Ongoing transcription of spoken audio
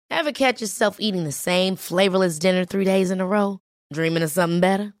Ever catch yourself eating the same flavorless dinner 3 days in a row? Dreaming of something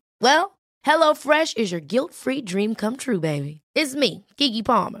better? Well, HelloFresh is your guilt-free dream come true, baby. It's me, Keke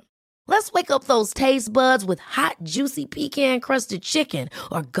Palmer. Let's wake up those taste buds with hot, juicy pecan-crusted chicken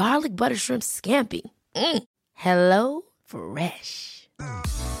or garlic butter shrimp scampi. Hello Fresh.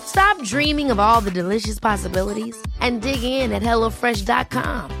 Stop dreaming of all the delicious possibilities and dig in at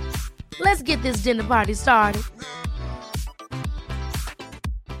HelloFresh.com. Let's get this dinner party started.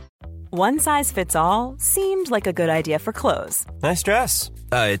 One size fits all seemed like a good idea for clothes. Nice dress.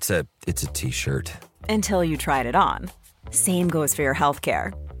 It's a t-shirt. Until you tried it on. Same goes for your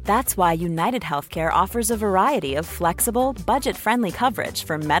healthcare. That's why United Healthcare offers a variety of flexible, budget-friendly coverage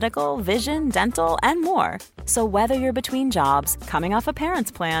for medical, vision, dental, and more. So whether you're between jobs, coming off a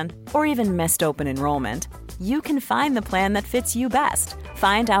parent's plan, or even missed open enrollment, you can find the plan that fits you best.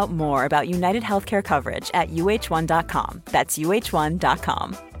 Find out more about United Healthcare coverage at uh1.com. That's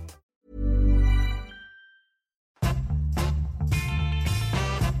uh1.com.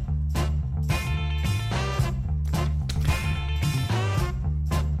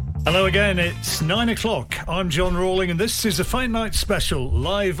 Hello again, it's 9 o'clock. I'm John Rawling and this is a Fight Night special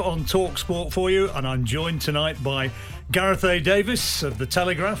live on TalkSport for you, and I'm joined tonight by Gareth A. Davis of The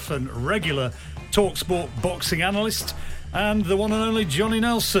Telegraph and regular TalkSport boxing analyst, and the one and only Johnny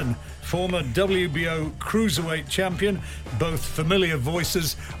Nelson, former WBO cruiserweight champion, both familiar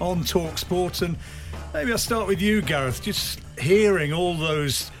voices on TalkSport. And maybe I'll start with you, Gareth, just hearing all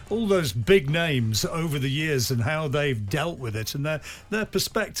those big names over the years and how they've dealt with it and their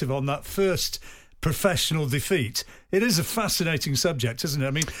perspective on that first professional defeat. It is a fascinating subject, isn't it?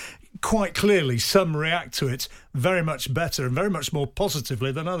 I mean, quite clearly some react to it very much better and very much more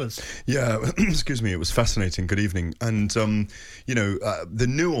positively than others. Yeah, excuse me, it was fascinating. Good evening. And, the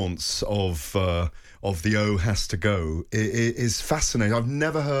nuance of the O has to go is fascinating. I've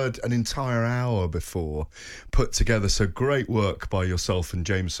never heard an entire hour before put together. So great work by yourself and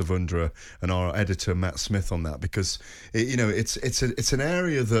James Savundra and our editor Matt Smith on that, because it's an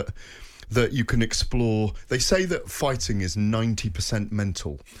area that you can explore. They say that fighting is 90%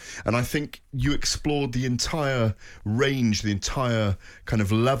 mental. And I think you explored the entire range, the entire kind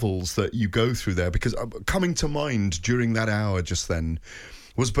of levels that you go through there. Because coming to mind during that hour just then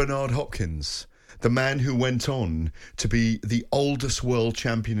was Bernard Hopkins, the man who went on to be the oldest world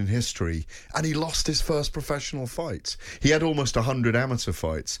champion in history, and he lost his first professional fight. He had almost 100 amateur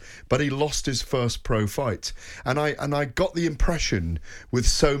fights, but he lost his first pro fight. And I got the impression with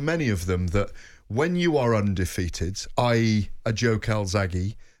so many of them that when you are undefeated, i.e. a Joe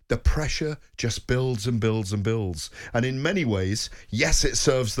Calzaghe, the pressure just builds and builds and builds. And in many ways, yes, it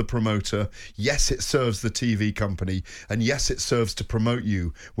serves the promoter, yes, it serves the TV company, and yes, it serves to promote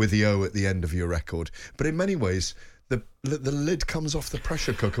you with the O at the end of your record. But in many ways, the lid comes off the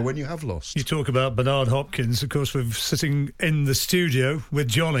pressure cooker when you have lost. You talk about Bernard Hopkins. Of course, we're sitting in the studio with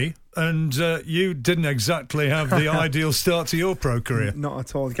Johnny, and you didn't exactly have the ideal start to your pro career. Not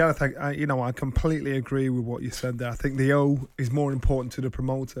at all. Gareth, I completely agree with what you said there. I think the O is more important to the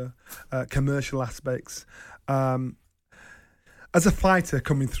promoter, commercial aspects. As a fighter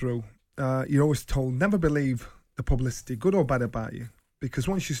coming through, you're always told never believe the publicity, good or bad, about you. Because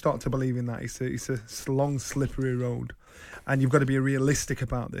once you start to believe in that, it's a long, slippery road. And you've got to be realistic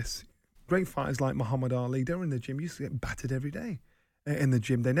about this. Great fighters like Muhammad Ali, they're in the gym, used to get battered every day in the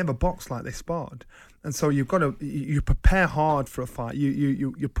gym. They never boxed like they sparred. And so you prepare hard for a fight.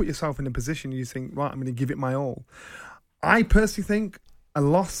 You put yourself in a position, you think, right, I'm going to give it my all. I personally think a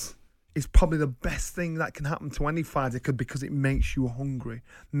loss is probably the best thing that can happen to any fighter, because it makes you hungry,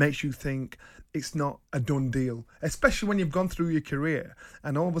 makes you think it's not a done deal, especially when you've gone through your career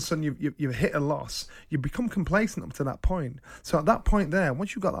and all of a sudden you've hit a loss. You become complacent up to that point. So at that point there,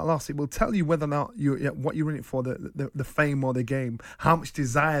 once you've got that loss, it will tell you whether or not what you're in it for, the fame or the game, how much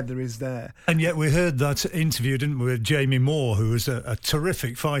desire there is there. And yet we heard that interview, didn't we, with Jamie Moore, who was a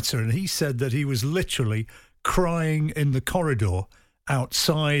terrific fighter, and he said that he was literally crying in the corridor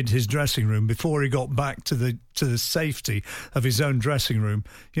outside his dressing room before he got back to the safety of his own dressing room.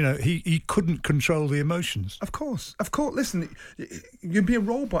 You know, he couldn't control the emotions. Of course. Listen, you'd be a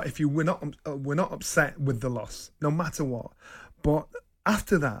robot if you were not upset with the loss, no matter what. But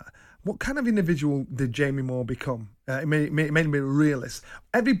after that, what kind of individual did Jamie Moore become? It made him a realist.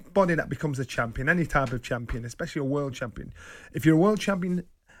 Everybody that becomes a champion, any type of champion, especially a world champion, if you're a world champion,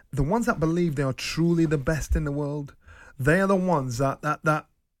 the ones that believe they are truly the best in the world, they are the ones that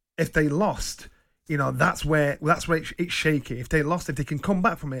if they lost, that's where it's shaky. If they lost, if they can come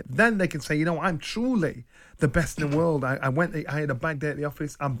back from it, then they can say, I'm truly the best in the world. I had a bad day at the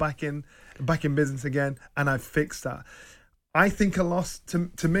office. I'm back in business again, and I fixed that. I think I lost,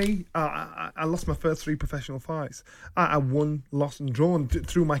 to me, I lost my first 3 professional fights. I won, lost and drawn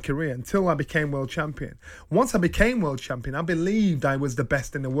through my career until I became world champion. Once I became world champion, I believed I was the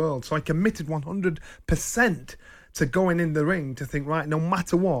best in the world. So I committed 100% to going in the ring to think, right, no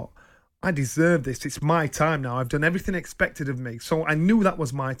matter what, I deserve this. It's my time now. I've done everything expected of me. So I knew that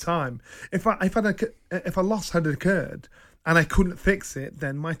was my time. If a loss had occurred and I couldn't fix it,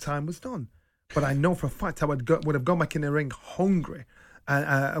 then my time was done. But I know for a fact I would have gone back in the ring hungry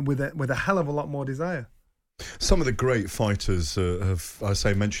and with a hell of a lot more desire. Some of the great fighters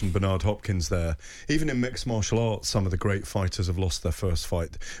mentioned Bernard Hopkins there. Even in mixed martial arts, some of the great fighters have lost their first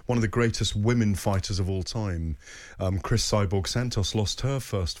fight. One of the greatest women fighters of all time, Chris Cyborg Santos, lost her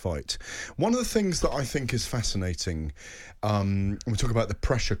first fight. One of the things that I think is fascinating, we talk about the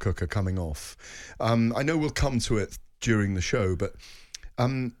pressure cooker coming off. I know we'll come to it during the show, but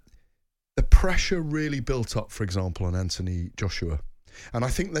the pressure really built up, for example, on Anthony Joshua. And I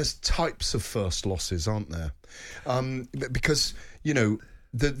think there's types of first losses, aren't there? Because, you know,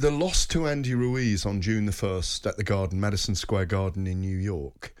 the loss to Andy Ruiz on June the 1st at the Garden, Madison Square Garden in New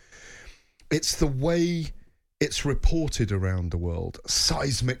York, it's the way it's reported around the world.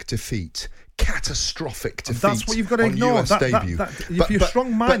 Seismic defeat. Catastrophic defeat. That's what you've got to ignore. If you're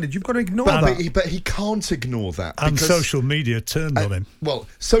strong-minded, you've got to ignore that. But he can't ignore that. And social media turned on him. Well,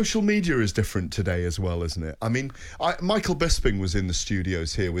 social media is different today as well, isn't it? I mean, Michael Bisping was in the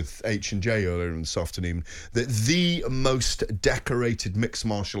studios here with H&J earlier this afternoon. The most decorated mixed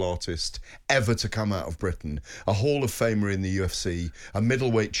martial artist ever to come out of Britain. A Hall of Famer in the UFC, a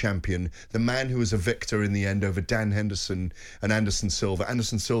middleweight champion, the man who was a victor in the end over Dan Henderson and Anderson Silva.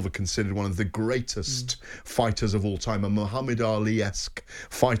 Anderson Silva considered one of the greatest fighters of all time, a Muhammad Ali-esque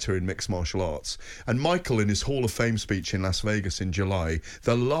fighter in mixed martial arts. And Michael, in his Hall of Fame speech in Las Vegas in July,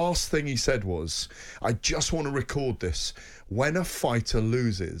 the last thing he said was, I just want to record this. When a fighter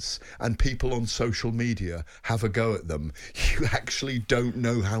loses and people on social media have a go at them, you actually don't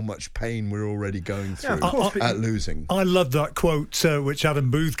know how much pain we're already going through at losing. I love that quote which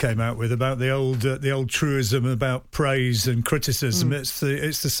Adam Booth came out with about the old truism about praise and criticism. It's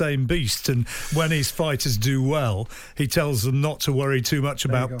the same beast. And when his fighters do well, he tells them not to worry too much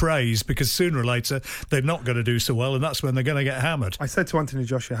about praise, because sooner or later they're not going to do so well, and that's when they're going to get hammered. I said to Anthony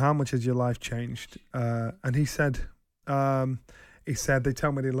Joshua, how much has your life changed? And he said, they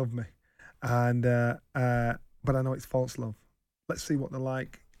tell me they love me, and but I know it's false love. Let's see what they're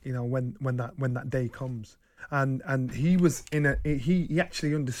like, you know, when that day comes. And he was he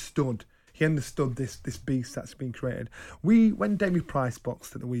actually understood. He understood this beast that's been created. When David Price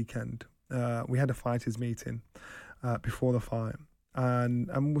boxed at the weekend, we had a fighters meeting before the fight,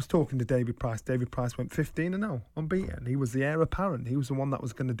 and was talking to David Price. David Price went 15-0 unbeaten. He was the heir apparent. He was the one that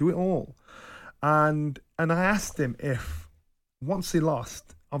was going to do it all. And I asked him if, once he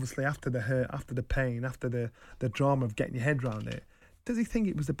lost, obviously after the hurt, after the pain, after the drama of getting your head around it, does he think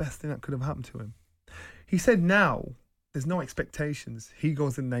it was the best thing that could have happened to him? He said now there's no expectations. He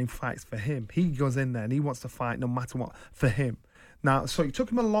goes in there and fights for him. He goes in there and he wants to fight no matter what for him. Now, so it took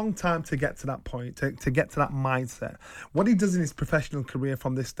him a long time to get to that point, to get to that mindset. What he does in his professional career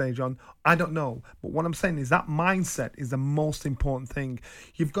from this stage on, I don't know. But what I'm saying is that mindset is the most important thing.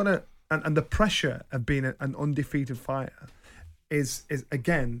 You've got to... And the pressure of being an undefeated fighter is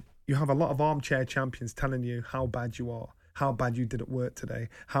again, you have a lot of armchair champions telling you how bad you are, how bad you did at work today,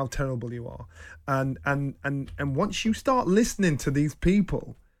 how terrible you are. And once you start listening to these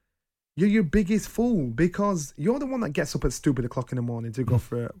people, you're your biggest fool, because you're the one that gets up at stupid o'clock in the morning to go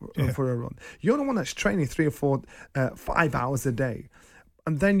for a run. You're the one that's training 3 or 4, 5 hours a day.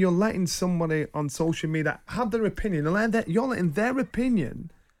 And then you're letting somebody on social media have their opinion, and you're letting their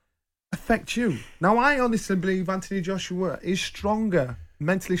opinion affect you. Now, I honestly believe Anthony Joshua is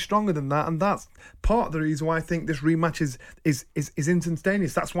mentally stronger than that, and that's part of the reason why I think this rematch is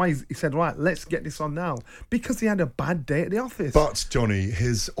instantaneous. That's why he said, right, let's get this on now, because he had a bad day at the office. But Johnny,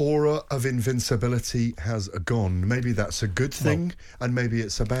 his aura of invincibility has gone. Maybe that's a good thing, and maybe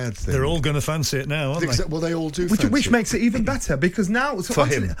it's a bad thing. They're all going to fancy it now, aren't they? Well, they all do. Which makes it even better, because now for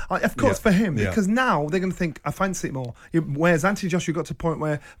him, of course, for him, because now they're going to think, I fancy it more. Whereas Anthony Joshua got to a point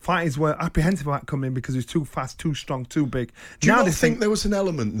where fighters were apprehensive about coming because he was too fast, too strong, too big. Do you not think there was an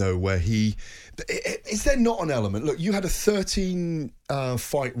element though where is there not an element? Look, you had a 13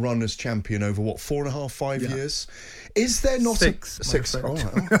 fight run as champion over what, 4.5, 5 years? Is there not 6? Oh,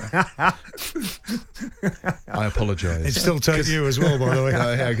 okay. I apologise. It still took you as well, by the way.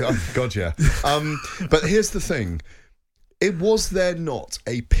 God, yeah. But here's the thing. Was there not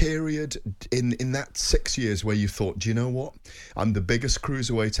a period in that 6 years where you thought, do you know what? I'm the biggest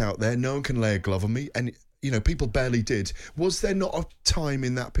cruiserweight out there. No one can lay a glove on me. And people barely did. Was there not a time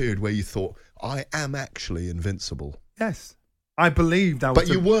in that period where you thought, I am actually invincible? Yes. I believed I was. But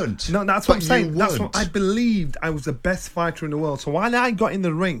you weren't. No, that's what I'm saying. That's what I believed. I was the best fighter in the world. So when I got in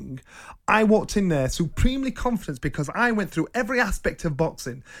the ring, I walked in there supremely confident because I went through every aspect of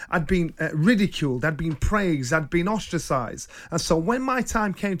boxing. I'd been ridiculed, I'd been praised, I'd been ostracised. And so when my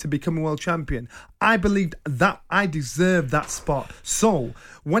time came to become a world champion, I believed that I deserved that spot. So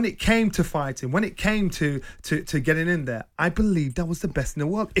when it came to fighting, when it came to getting in there, I believed I was the best in the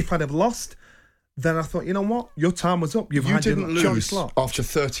world. If I'd have lost, then I thought, you know what? Your time was up. You didn't lose after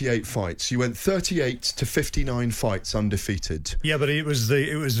 38 fights. You went 38 to 59 fights undefeated. Yeah, but it was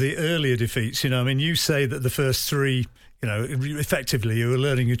the earlier defeats. You say that the first three, effectively you were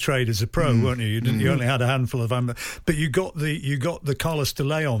learning your trade as a pro, weren't you? You only had a handful of but you got the Carlos de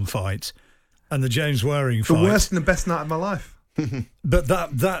Leon fight and the James Waring fight. The worst and the best night of my life. But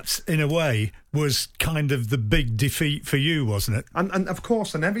that in a way was kind of the big defeat for you, wasn't it? And of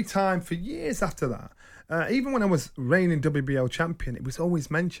course, and every time for years after that, even when I was reigning WBO champion, it was always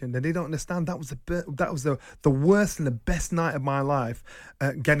mentioned, and they don't understand that was the worst and the best night of my life,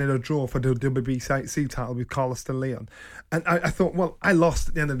 getting a draw for the WBC title with Carlos de Leon. And I thought, well, I lost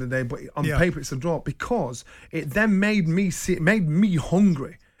at the end of the day, but on paper it's a draw, because it then made me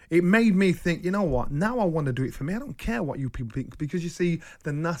hungry. It made me think, you know what, now I want to do it for me. I don't care what you people think, because you see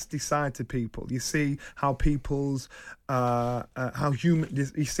the nasty side to people. You see how people's, how human,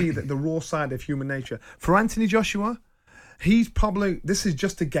 you see the raw side of human nature. For Anthony Joshua, he's probably, this is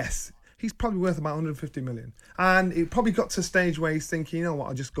just a guess, he's probably worth about 150 million. And it probably got to a stage where he's thinking, you know what,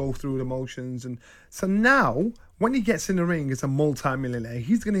 I'll just go through the motions. And so now, when he gets in the ring as a multi-millionaire,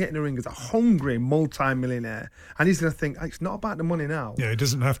 he's going to get in the ring as a hungry multi-millionaire. And he's going to think, it's not about the money now. Yeah, he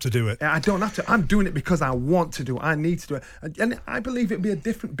doesn't have to do it. I don't have to. I'm doing it because I want to do it. I need to do it. And I believe it'll be a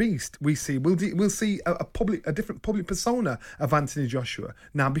different beast we see. We'll see a different public persona of Anthony Joshua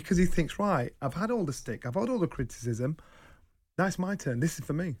now, because he thinks, right, I've had all the stick, I've had all the criticism. Now it's my turn. This is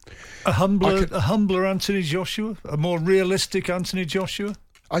for me. A humbler Anthony Joshua? A more realistic Anthony Joshua?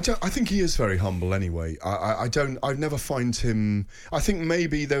 I think he is very humble anyway. I've never find him. I think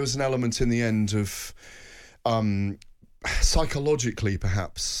maybe there was an element in the end of psychologically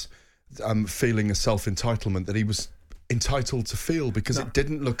perhaps feeling a self-entitlement that he was entitled to feel, because it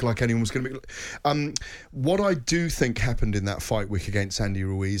didn't look like anyone was going to be. What I do think happened in that fight week against Andy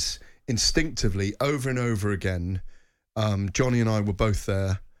Ruiz, instinctively, over and over again, Johnny and I were both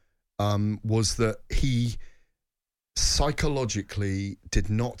there, was that he psychologically did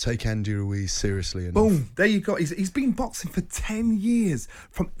not take Andy Ruiz seriously enough. Boom, there you go. He's been boxing for 10 years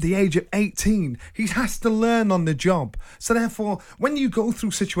from the age of 18. He has to learn on the job. So therefore, when you go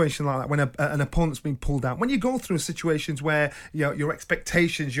through situations like that, when an opponent's been pulled out, when you go through situations where your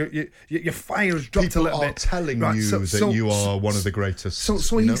expectations, your fire has dropped a little bit. People are telling you that you are one of the greatest.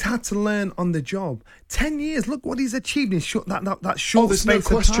 So he's had to learn on the job. 10 years, look what he's achieved in that short there's space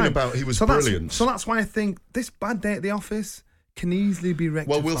no question of time. about he was brilliant. So that's why I think this bad day at the office can easily be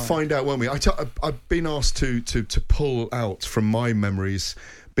rectified. Well, we'll find out, won't we? I've been asked to pull out from my memories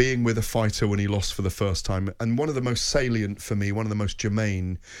being with a fighter when he lost for the first time, and one of the most salient for me, one of the most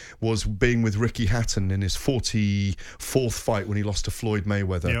germane, was being with Ricky Hatton in his 44th fight when he lost to Floyd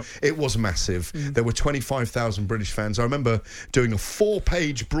Mayweather. Yep. It was massive. There were 25,000 British fans. I remember doing a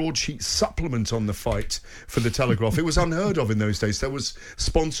 4-page broadsheet supplement on the fight for the Telegraph. It was unheard of in those days. There was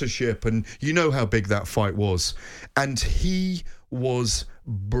sponsorship, and you know how big that fight was. And he was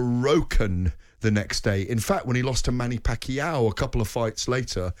broken the next day. In fact, when he lost to Manny Pacquiao a couple of fights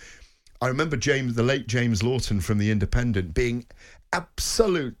later, I remember the late James Lawton from The Independent being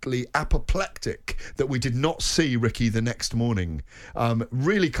absolutely apoplectic that we did not see Ricky the next morning.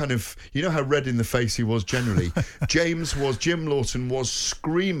 Really kind of, you know how red in the face he was generally. Jim Lawton was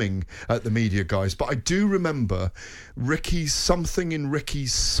screaming at the media guys, but I do remember something in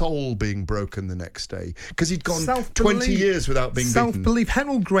Ricky's soul being broken the next day, because he'd gone 20 years without being beaten. Self-belief.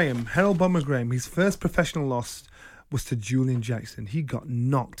 Harold Bomber Graham, his first professional loss was to Julian Jackson. He got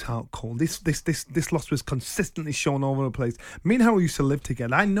knocked out cold. This loss was consistently shown all over the place. Me and Harold used to live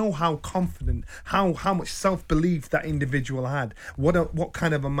together. I know how confident, how much self-belief that individual had, what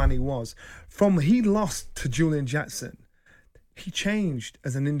kind of a man he was. From he lost to Julian Jackson, he changed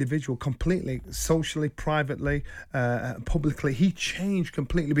as an individual completely, socially, privately, publicly. He changed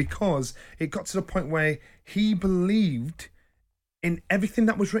completely, because it got to the point where he believed in everything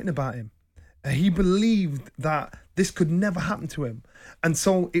that was written about him. He believed that this could never happen to him. And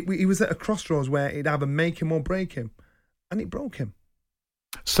so he was at a crossroads where it'd either make him or break him. And it broke him.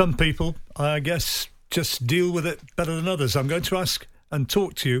 Some people, I guess, just deal with it better than others. I'm going to ask and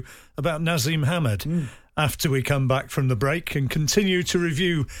talk to you about Naseem Hamed after we come back from the break and continue to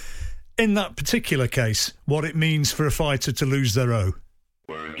review, in that particular case, what it means for a fighter to lose their O.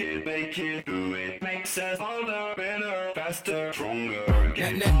 Work it, make it, do it, makes us harder, better, faster, stronger.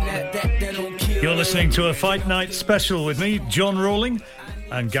 You're listening to a Fight Night special with me, John Rawling,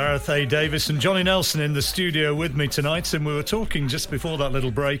 and Gareth A. Davis and Johnny Nelson in the studio with me tonight. And we were talking just before that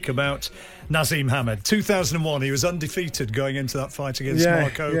little break about Naseem Hamed. 2001, he was undefeated going into that fight against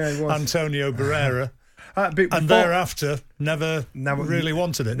Marco Antonio Barrera. And thereafter, never really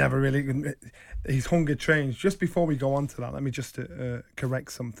wanted it. Never really. His hunger changed. Just before we go on to that, let me just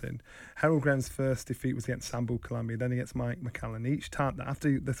correct something. Harold Graham's first defeat was against Sambu Kalambi, then against Mike McCallum. Each time,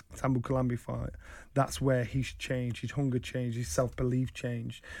 after the Sambu Kalambi fight, that's where he's changed. His hunger changed. His self-belief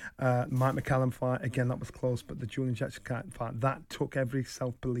changed. Mike McCallum fight, again, that was close, but the Julian Jackson fight, that took every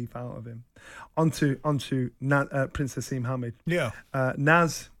self-belief out of him. Onto Prince Naseem Hamed. Yeah.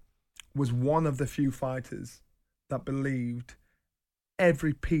 Naz was one of the few fighters that believed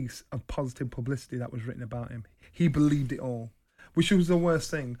every piece of positive publicity that was written about him. He believed it all, which was the worst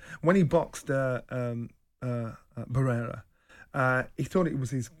thing. When he boxed Barrera, he thought it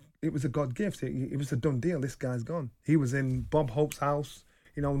was a God gift. It was a done deal. This guy's gone. He was in Bob Hope's house,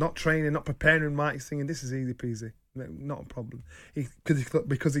 not training, not preparing, Mike singing, this is easy peasy, not a problem.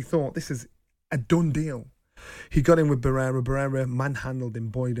 Because he thought this is a done deal. He got in with Barrera. Barrera manhandled him,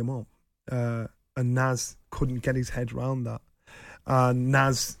 buoyed him up. And Naz couldn't get his head around that.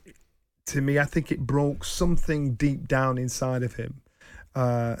 Naz, to me, I think it broke something deep down inside of him,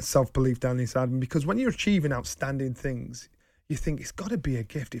 self-belief down inside of him. Because when you're achieving outstanding things, you think it's got to be a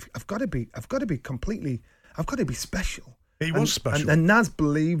gift. I've got to be special. He was special, and Naz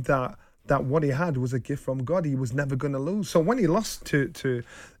believed that what he had was a gift from God. He was never going to lose. So when he lost to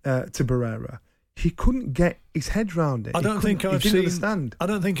Barrera, he couldn't get his head round it. I don't think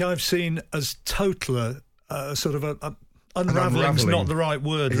I've seen as total a sort of a unraveling's not the right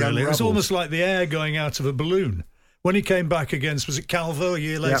word, really. It was almost like the air going out of a balloon. When he came back against, was it Calvo a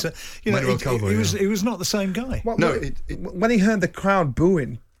year later? Yep. He was not the same guy. When he heard the crowd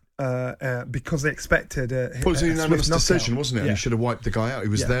booing because they expected it was a unanimous decision, wasn't it? Yeah. And he should have wiped the guy out. He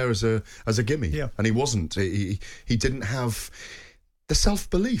was there as a gimme, and he wasn't. He didn't have the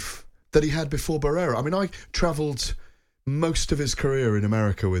self-belief that he had before Barrera. I mean, I travelled most of his career in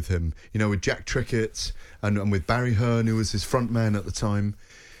America with him, with Jack Trickett and with Barry Hearn, who was his front man at the time.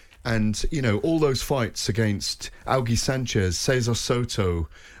 And, all those fights against Augie Sanchez, Cesar Soto,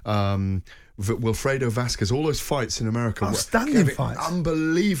 Wilfredo Vasquez, all those fights in America outstanding fights,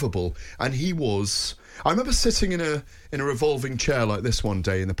 unbelievable. And he was... I remember sitting in a revolving chair like this one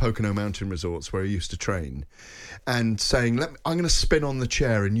day in the Pocono Mountain Resorts where he used to train and saying, I'm going to spin on the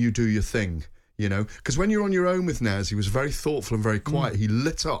chair and you do your thing. Because when you're on your own with Naz, he was very thoughtful and very quiet. He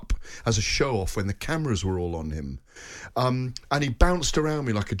lit up as a show-off when the cameras were all on him. And he bounced around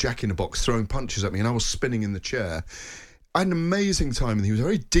me like a jack-in-a-box, throwing punches at me, and I was spinning in the chair. I had an amazing time, and he was a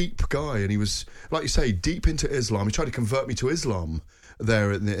very deep guy, and he was, like you say, deep into Islam. He tried to convert me to Islam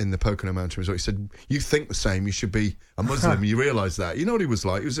there in the Pocono Mountain Resort. He said, you think the same, you should be a Muslim. You realise that. You know what he was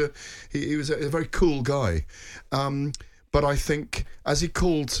like? He was a very cool guy. But I think, as he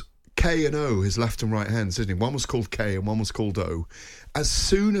called K and O, his left and right hands, didn't he? One was called K and one was called O. As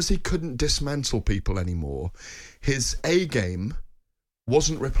soon as he couldn't dismantle people anymore, his A game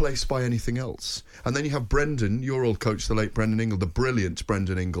wasn't replaced by anything else. And then you have Brendan, your old coach, the late Brendan Ingle, the brilliant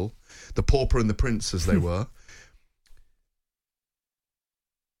Brendan Ingle, the pauper and the prince as they were.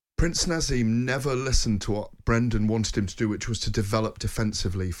 Prince Naseem never listened to what Brendan wanted him to do, which was to develop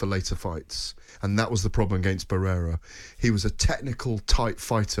defensively for later fights. And that was the problem against Barrera. He was a technical, tight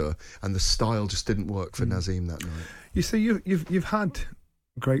fighter, and the style just didn't work for Naseem that night. You see, you've had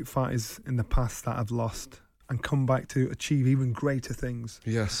great fighters in the past that have lost and come back to achieve even greater things.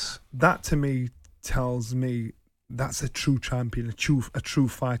 Yes. That, to me, tells me that's a true champion, a true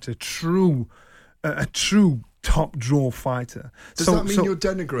fighter, a true top draw fighter. Does that mean you're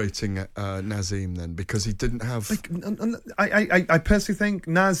denigrating Naseem then because he didn't have? I personally think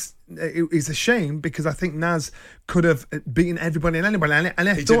Naz is a shame because I think Naz could have beaten everybody and anybody, and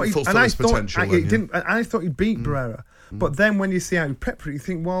I thought didn't fulfill his potential. I thought he beat Barrera. But then when you see how he prepped for it, you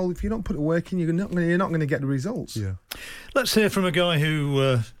think, well, if you don't put it work in, you're not going to get the results. Yeah. Let's hear from a guy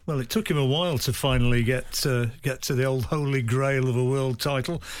who, it took him a while to finally get to the old holy grail of a world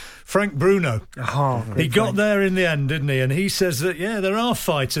title, Frank Bruno. He got there in the end, didn't he? And he says that, there are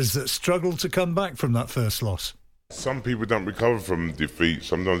fighters that struggle to come back from that first loss. Some people don't recover from defeat.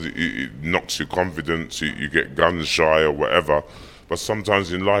 Sometimes it knocks your confidence, you get gun shy or whatever. But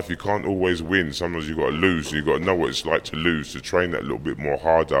sometimes in life you can't always win. Sometimes you've got to lose. You've got to know what it's like to lose, to train that a little bit more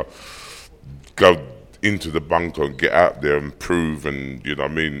harder, go into the bunker and get out there and prove. And you know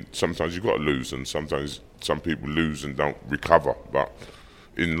what I mean, sometimes you've got to lose, and sometimes some people lose and don't recover. But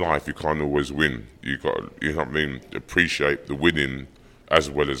in life you can't always win. You got to, you know what I mean, appreciate the winning as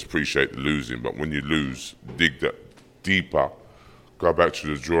well as appreciate the losing. But when you lose, dig that deeper, go back to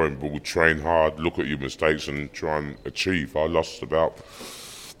the drawing board, train hard, look at your mistakes and try and achieve. I lost about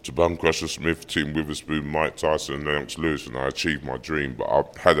to Bum Crusher Smith, Tim Witherspoon, Mike Tyson and Lennox Lewis, and I achieved my dream. But I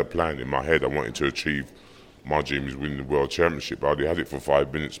had a plan in my head. I wanted to achieve my dream is winning the World Championship. I only had it for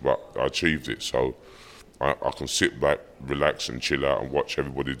 5 minutes, but I achieved it. So I can sit back, relax and chill out and watch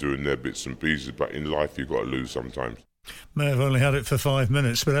everybody doing their bits and pieces. But in life, you've got to lose sometimes. May have only had it for 5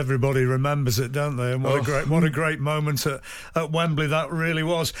 minutes, but everybody remembers it, don't they? And what a great moment at Wembley that really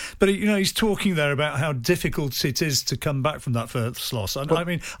was. But you know, he's talking there about how difficult it is to come back from that first loss. I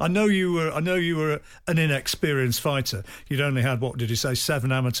mean, I know you were an inexperienced fighter. You'd only had, what did you say,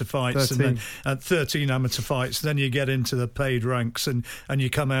 7 amateur fights, 13. and then 13 amateur fights. Then you get into the paid ranks, and you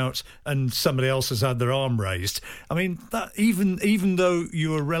come out, and somebody else has had their arm raised. I mean, that even though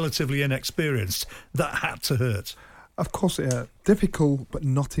you were relatively inexperienced, that had to hurt. Of course, difficult but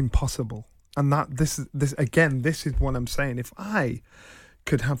not impossible. And this is what I'm saying. If I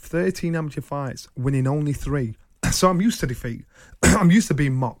could have 13 amateur fights, winning only 3, so I'm used to defeat. I'm used to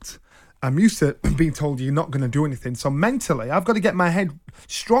being mocked. I'm used to being told you're not going to do anything. So mentally, I've got to get my head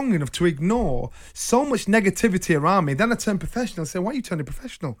strong enough to ignore so much negativity around me. Then I turn professional and say, "Why are you turning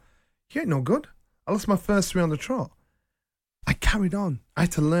professional? You ain't no good." I lost my first 3 on the trot. I carried on. I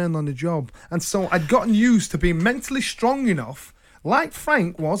had to learn on the job. And so I'd gotten used to being mentally strong enough, like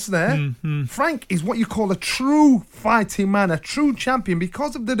Frank was there. Mm-hmm. Frank is what you call a true fighting man, a true champion,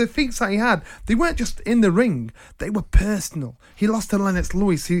 because of the defeats that he had. They weren't just in the ring. They were personal. He lost to Lennox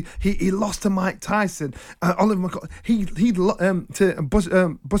Lewis. He lost to Mike Tyson. Oliver McCall.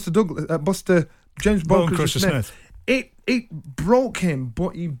 To Buster James Bone Crusher Smith. It broke him,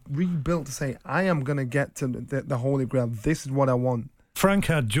 but he rebuilt to say, I am going to get to the Holy Grail. This is what I want. Frank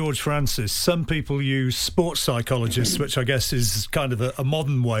had George Francis. Some people use sports psychologists, which I guess is kind of a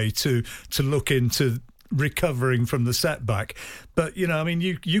modern way to look into recovering from the setback. But, you know, I mean,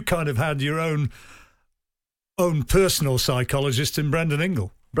 you kind of had your own personal psychologist in Brendan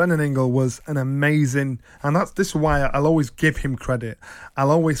Ingle. Brendan Ingle was an amazing, and this is why I'll always give him credit.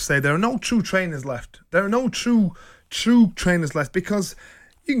 I'll always say there are no true trainers left. There are no true trainers left, because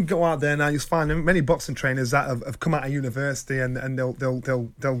you can go out there now, you'll find many boxing trainers that have come out of university and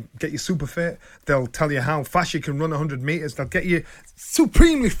they'll get you super fit. They'll tell you how fast you can run 100 metres. They'll get you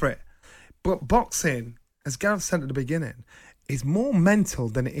supremely fit. But boxing, as Gareth said at the beginning, is more mental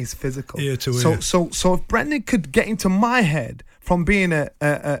than it is physical. Ear to ear. So if Brendan could get into my head from being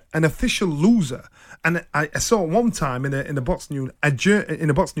an official loser, and I saw one time in the box news a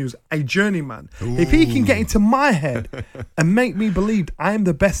journeyman. Ooh. If he can get into my head and make me believe I am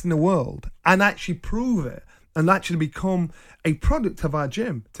the best in the world and actually prove it and actually become a product of our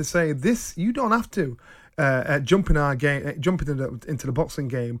gym, to say this, you don't have to jump in our game, jump into the boxing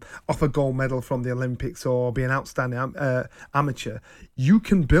game off a gold medal from the Olympics or be an outstanding amateur. You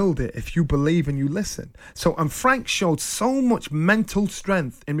can build it if you believe and you listen. So, and Frank showed so much mental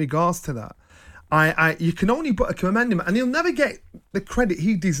strength in regards to that. You can only but commend him, and he'll never get the credit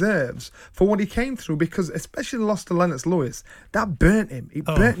he deserves for what he came through, because especially the loss to Lennox Lewis, that burnt him. It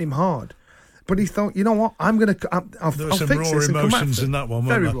burnt him hard. But he thought, you know what, I'll there I'll were some fix raw this and come emotions after. in that one,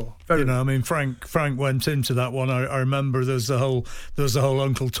 very weren't there? raw, very raw. I mean, Frank went into that one. I remember there was the whole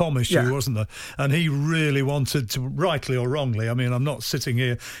Uncle Tom issue, wasn't there? And he really wanted to, rightly or wrongly. I mean, I'm not sitting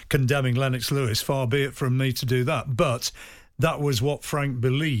here condemning Lennox Lewis. Far be it from me to do that, but that was what Frank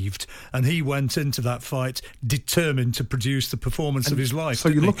believed, and he went into that fight determined to produce the performance of his life. So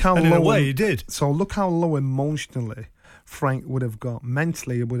you look how and low, in a way, he did. So look how low emotionally Frank would have got,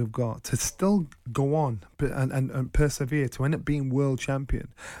 mentally he would have got, to still go on and persevere to end up being world champion.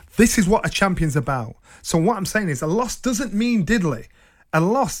 This is what a champion's about. So what I'm saying is, a loss doesn't mean diddly. A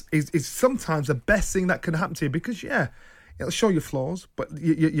loss is sometimes the best thing that can happen to you, because it'll show your flaws, but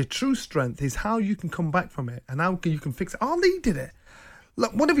your true strength is how you can come back from it and how you can fix it. Ali did it.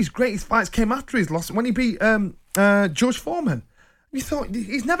 Look, one of his greatest fights came after his loss, when he beat George Foreman. You thought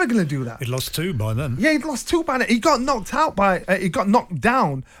he's never going to do that. He'd lost 2 by then. Yeah, he'd lost 2 by then. He got knocked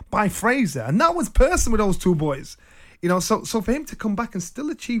down by Fraser, and that was personal with those 2 boys. You know, so for him to come back and still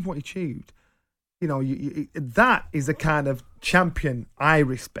achieve what he achieved, you know, that is the kind of champion I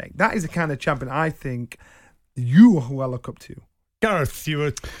respect. That is the kind of champion I think who I look up to. Gareth, you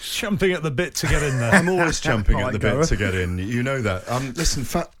were champing at the bit to get in there. I'm always champing at the bit Gareth. to get in. You know that. Listen,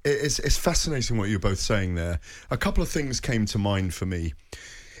 it's fascinating what you're both saying there. A couple of things came to mind for me.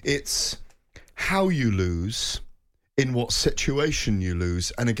 It's how you lose, in what situation you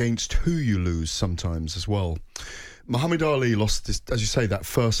lose, and against who you lose sometimes as well. Muhammad Ali lost, as you say, that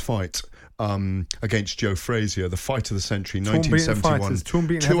first fight against Joe Frazier, the fight of the century,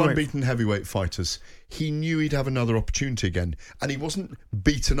 1971. Two unbeaten heavyweight fighters. He knew he'd have another opportunity again, and he wasn't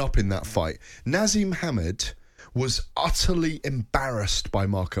beaten up in that fight. Nazim Hamed was utterly embarrassed by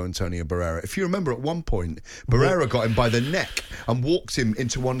Marco Antonio Barrera. If you remember, at one point, Barrera got him by the neck and walked him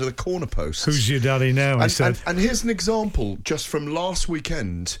into one of the corner posts. Who's your daddy now, I said. And here's an example just from last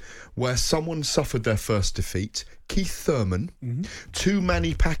weekend where someone suffered their first defeat. Keith Thurman to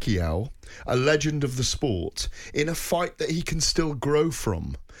Manny Pacquiao, a legend of the sport, in a fight that he can still grow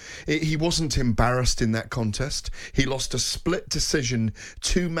from. He wasn't embarrassed in that contest. He lost a split decision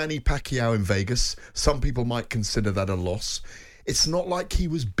to Manny Pacquiao in Vegas. Some people might consider that a loss. It's not like he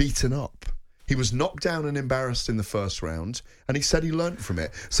was beaten up. He was knocked down and embarrassed in the first round, and he said he learnt from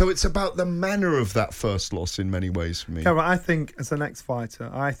it. So it's about the manner of that first loss in many ways for me. Yeah, I think as an ex-fighter,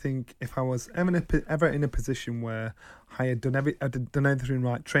 I think if I was ever in a position where I had done everything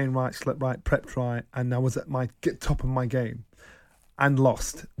right, trained right, slept right, prepped right, and I was at my top of my game and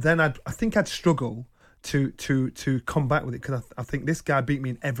lost, then I think I'd struggle to come back with it, because I think this guy beat me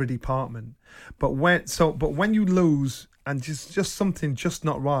in every department. But when you lose and just something just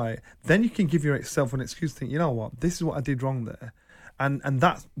not right, then you can give yourself an excuse to think, you know what, this is what I did wrong there, and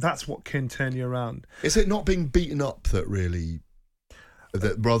that's what can turn you around. Is it not being beaten up that really,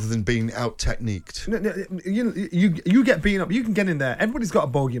 that rather than being out techniqued? You get beaten up, you can get in there. Everybody's got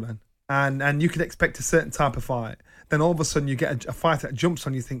a bogeyman, and you can expect a certain type of fight. Then all of a sudden you get a fighter that jumps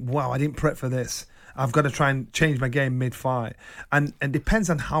on you. Think, wow, I didn't prep for this. I've got to try and change my game mid-fight. And it depends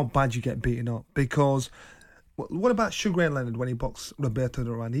on how bad you get beaten up, because what about Sugar Ray Leonard when he boxed Roberto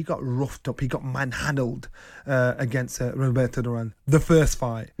Duran? He got roughed up. He got manhandled against Roberto Duran. The first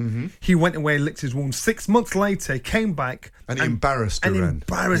fight. Mm-hmm. He went away, licked his wounds. 6 months later, he came back. And he embarrassed Duran.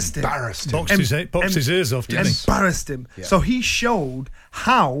 Embarrassed him. Boxed his ears off, didn't he? Embarrassed him. Yeah. So he showed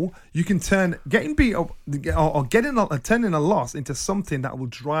how you can turn getting beat up or turning a loss into something that will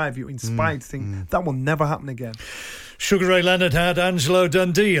drive you, inspire you to think that will never happen again. Sugar Ray Leonard had Angelo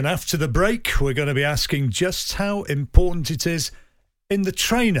Dundee, and after the break, we're going to be asking just how important it is in the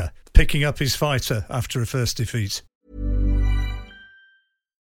trainer picking up his fighter after a first defeat.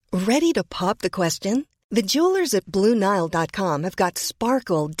 Ready to pop the question? The jewelers at BlueNile.com have got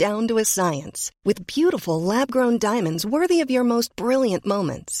sparkle down to a science with beautiful lab-grown diamonds worthy of your most brilliant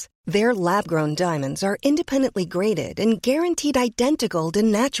moments. Their lab-grown diamonds are independently graded and guaranteed identical to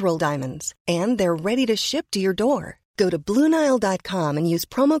natural diamonds, and they're ready to ship to your door. Go to BlueNile.com and use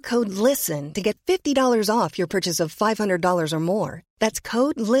promo code LISTEN to get $50 off your purchase of $500 or more. That's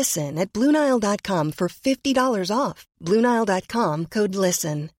code LISTEN at BlueNile.com for $50 off. BlueNile.com, code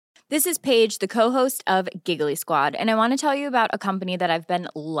LISTEN. This is Paige, the co-host of Giggly Squad, and I want to tell you about a company that I've been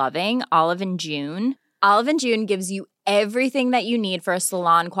loving, Olive & June. Olive & June gives you everything that you need for a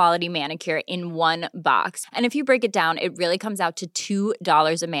salon-quality manicure in one box. And if you break it down, it really comes out to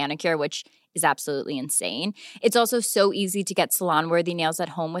 $2 a manicure, which is absolutely insane. It's also so easy to get salon-worthy nails at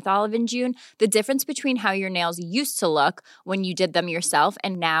home with Olive & June. The difference between how your nails used to look when you did them yourself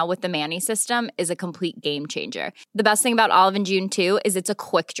and now with the Mani system is a complete game changer. The best thing about Olive & June, too, is it's a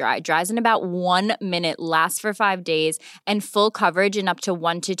quick dry. Dries in about 1 minute, lasts for 5 days, and full coverage in up to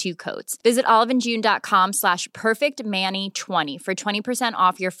 1 to 2 coats. Visit oliveandjune.com/perfectmani20 for 20%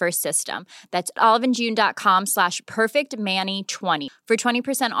 off your first system. That's oliveandjune.com/perfectmani20 for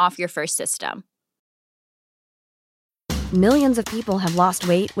 20% off your first system. Millions of people have lost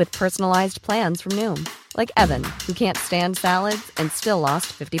weight with personalized plans from Noom. Like Evan, who can't stand salads and still lost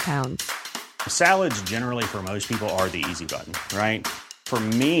 50 pounds. Salads generally for most people are the easy button, right? For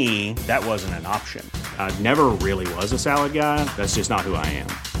me, that wasn't an option. I never really was a salad guy. That's just not who I am.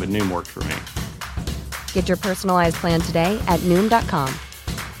 But Noom worked for me. Get your personalized plan today at Noom.com.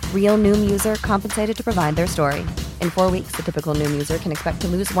 Real Noom user compensated to provide their story. In 4 weeks, the typical Noom user can expect to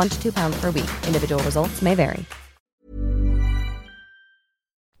lose 1 to 2 pounds per week. Individual results may vary.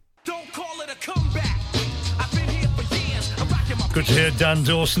 Don't call it a comeback. I've been here for years. I'm rocking my Good to hear Dan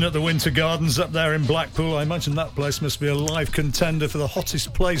Dawson at the Winter Gardens up there in Blackpool. I imagine that place must be a live contender for the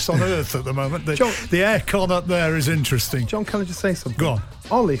hottest place on earth at the moment. The aircon up there is interesting. John, can I just say something? Go on.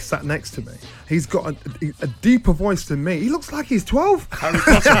 Ollie sat next to me. He's got a deeper voice than me. He looks like he's 12. Harry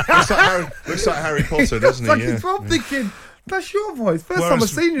Potter. looks like Harry Potter, doesn't he? Like he's 12, thinking, That's your voice. First time I've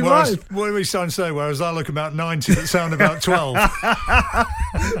seen you live. What are we trying to say? Whereas I look about 90, that sound about 12.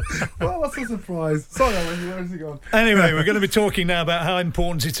 Well, that's a surprise. Sorry, Alan, where's he gone? Anyway, we're going to be talking now about how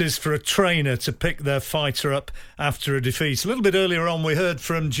important it is for a trainer to pick their fighter up after a defeat. A little bit earlier on, we heard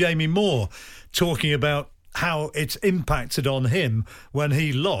from Jamie Moore talking about how it's impacted on him when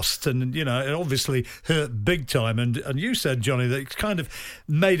he lost, and it obviously hurt big time. And you said, Johnny, that it's kind of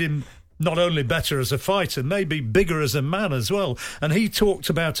made him not only better as a fighter, maybe bigger as a man as well. And he talked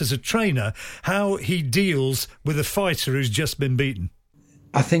about, as a trainer, how he deals with a fighter who's just been beaten.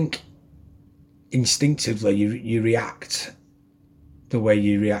 I think instinctively you react the way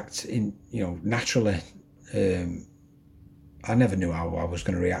you react naturally. I never knew how I was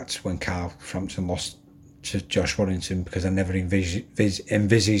going to react when Carl Frampton lost to Josh Warrington, because I never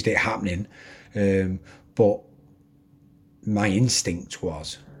envisaged it happening. But my instinct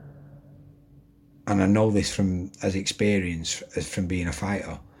was, and I know this from experience from being a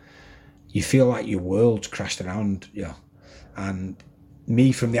fighter, you feel like your world's crashed around you. And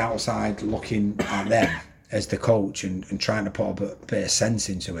me from the outside looking at them as the coach and trying to put a bit of sense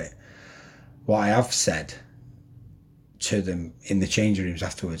into it, what I have said to them in the changing rooms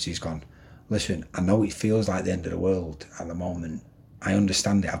afterwards, he's gone, listen, I know it feels like the end of the world at the moment. I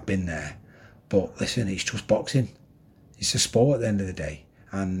understand it, I've been there. But listen, it's just boxing. It's a sport at the end of the day.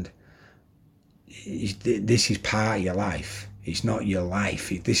 And this is part of your life. It's not your life.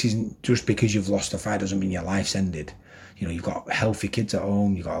 This isn't just because you've lost a fight doesn't mean your life's ended. You've got healthy kids at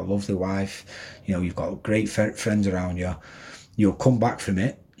home, you've got a lovely wife, you've got great friends around you. You'll come back from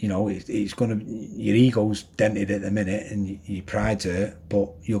it. It's gonna, your ego's dented at the minute and your pride's hurt,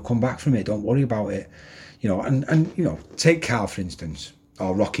 but you'll come back from it. Don't worry about it. And take Carl, for instance,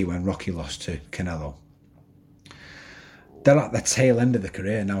 or Rocky, when Rocky lost to Canelo. They're at the tail end of the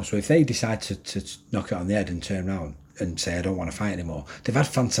career now, so if they decide to knock it on the head and turn around and say, I don't want to fight anymore, they've had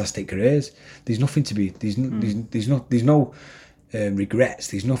fantastic careers. There's nothing to be, there's no regrets.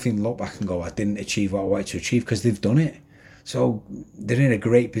 There's nothing to look back and go, I didn't achieve what I wanted to achieve, because they've done it. So they're in a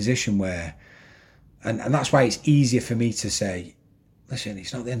great position where, and that's why it's easier for me to say, listen,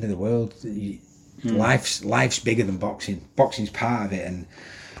 it's not the end of the world. Life's bigger than boxing. Boxing's part of it, and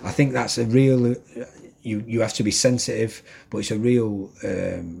I think that's a real. You have to be sensitive, but it's a real.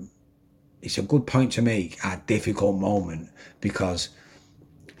 It's a good point to make at a difficult moment, because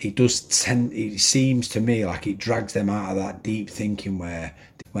it seems to me like it drags them out of that deep thinking where,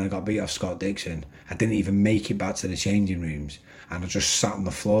 when I got beat off Scott Dixon, I didn't even make it back to the changing rooms, and I just sat on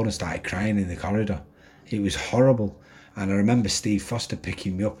the floor and started crying in the corridor. It was horrible. And I remember Steve Foster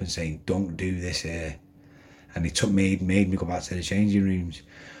picking me up and saying, don't do this here. And he made me go back to the changing rooms.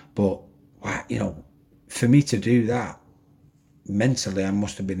 But, for me to do that, mentally I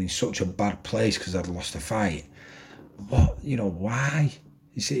must have been in such a bad place because I'd lost a fight. Why?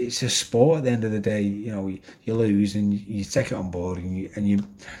 It's a sport at the end of the day. You lose and you take it on board, and you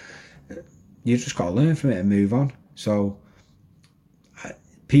just got to learn from it and move on. So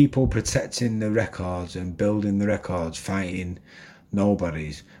people protecting the records and building the records, fighting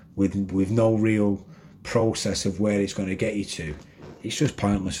nobodies with no real process of where it's going to get you to, it's just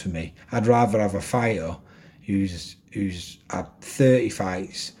pointless for me. I'd rather have a fighter who's had 30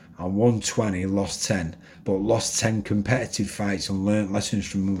 fights and won 20, lost 10, but lost 10 competitive fights and learnt lessons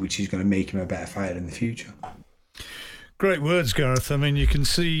from them, which is going to make him a better fighter in the future. Great words, Gareth. I mean, you can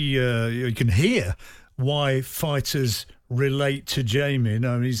see, you can hear why fighters relate to Jamie.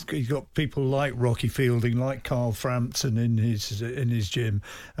 He's got people like Rocky Fielding, like Carl Frampton in his gym,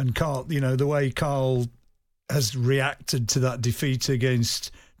 and Carl. The way Carl has reacted to that defeat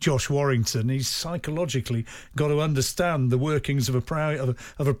against Josh Warrington, he's psychologically got to understand the workings of a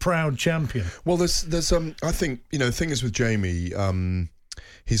proud champion. Well, there's I think the thing is with Jamie,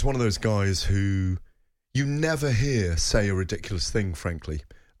 he's one of those guys who you never hear say a ridiculous thing, frankly.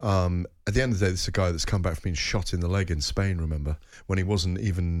 At the end of the day, this is a guy that's come back from being shot in the leg in Spain, remember, when he wasn't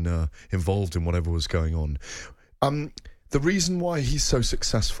even involved in whatever was going on. The reason why he's so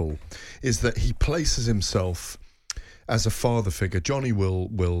successful is that he places himself as a father figure. Johnny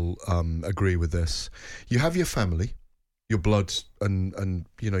will agree with this. You have your family, your blood and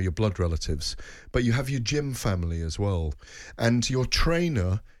your blood relatives, but you have your gym family as well. And your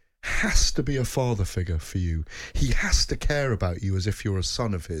trainer has to be a father figure for you. He has to care about you as if you're a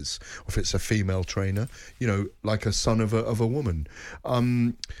son of his, or if it's a female trainer, like a son of a woman.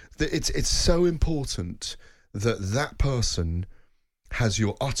 It's so important that person has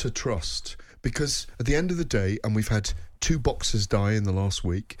your utter trust, because at the end of the day, and we've had 2 boxers die in the last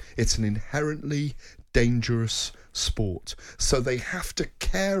week, it's an inherently dangerous sport. So they have to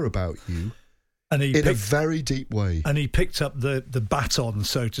care about you And in a very deep way. And he picked up the baton,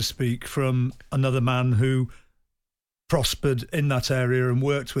 so to speak, from another man who prospered in that area and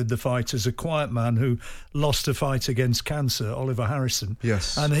worked with the fighters, a quiet man who lost a fight against cancer, Oliver Harrison.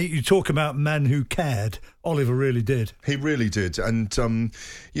 Yes. And you talk about men who cared. Oliver really did. He really did. And,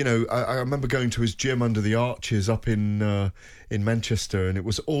 I remember going to his gym under the arches up in Manchester, and it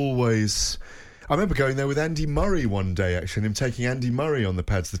was always... I remember going there with Andy Murray one day, actually, and him taking Andy Murray on the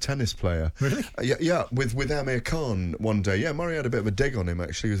pads, the tennis player. Really? Yeah, with Amir Khan one day. Yeah, Murray had a bit of a dig on him,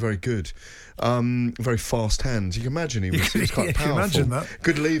 actually. He was very good. Very fast hands. You can imagine he was quite powerful. You can imagine that.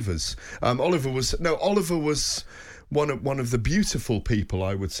 Good levers. Oliver was one of the beautiful people,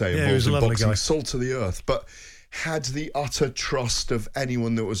 I would say, involved in boxing. Guy. Salt of the earth. But had the utter trust of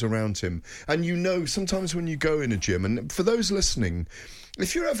anyone that was around him. And sometimes when you go in a gym, and for those listening,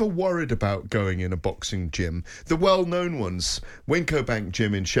 if you're ever worried about going in a boxing gym, the well-known ones, Winco Bank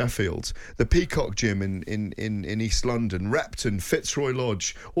Gym in Sheffield, the Peacock Gym in East London, Repton, Fitzroy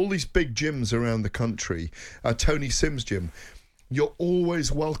Lodge, all these big gyms around the country, Tony Sims Gym, you're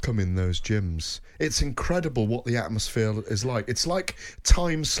always welcome in those gyms. It's incredible what the atmosphere is like. It's like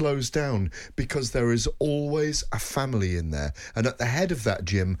time slows down because there is always a family in there. And at the head of that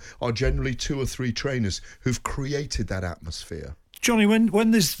gym are generally 2 or 3 trainers who've created that atmosphere. Johnny,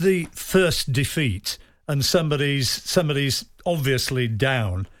 when there's the first defeat and somebody's obviously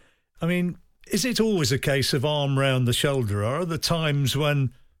down, I mean, is it always a case of arm round the shoulder, or are there times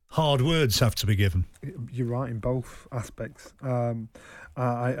when hard words have to be given? You're right in both aspects.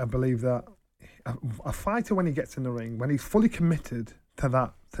 I believe that a fighter, when he gets in the ring, when he's fully committed to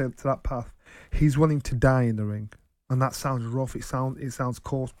that path, he's willing to die in the ring. And that sounds rough, it sounds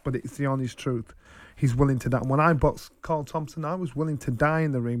coarse, but it's the honest truth. He's willing to die. And when I boxed Carl Thompson, I was willing to die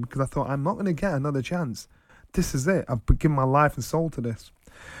in the ring because I thought, I'm not going to get another chance. This is it. I've given my life and soul to this.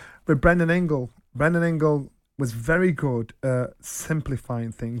 With Brendan Ingle was very good at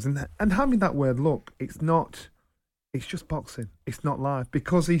simplifying things and having that word, look, it's just boxing. It's not life.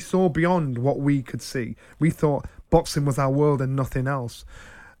 Because he saw beyond what we could see. We thought boxing was our world and nothing else.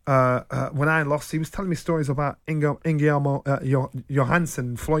 When I lost, he was telling me stories about Ingeborg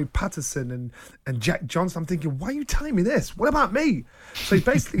Johansson, Floyd Patterson and Jack Johnson. I'm thinking, why are you telling me this? What about me? So he's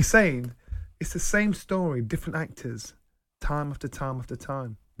basically saying it's the same story, different actors, time after time after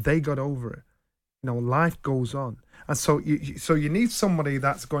time. They got over it. Life goes on. And so you need somebody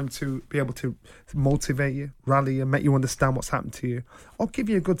that's going to be able to motivate you, rally you, make you understand what's happened to you, or give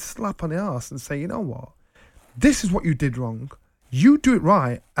you a good slap on the arse and say, you know what? This is what you did wrong. You do it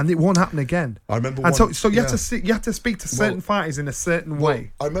right, and it won't happen again. I remember. And so you have to speak to certain fighters in a certain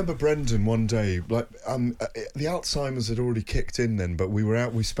way. I remember Brendan one day, the Alzheimer's had already kicked in then, but we were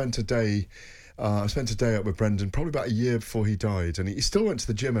out. We spent a day. I spent a day out with Brendan, probably about a year before he died, and he still went to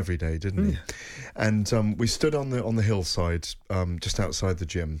the gym every day, didn't he? And we stood on the hillside, just outside the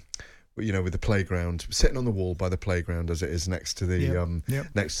gym, with the playground, sitting on the wall by the playground as it is next to the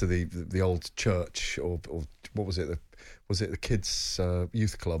next to the old church, or what was it? Was it the kids'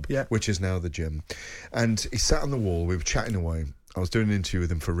 youth club, which is now the gym? And he sat on the wall. We were chatting away. I was doing an interview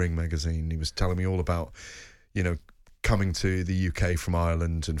with him for Ring magazine. He was telling me all about, coming to the UK from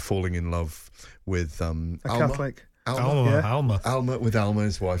Ireland and falling in love with Alma. Catholic. Alma, with Alma,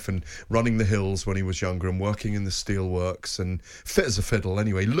 his wife, and running the hills when he was younger and working in the steelworks and fit as a fiddle.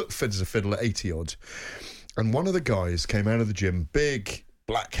 Anyway, looked fit as a fiddle at 80 odd. And one of the guys came out of the gym, big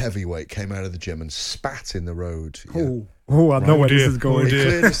black heavyweight, came out of the gym and spat in the road. I know where this is going.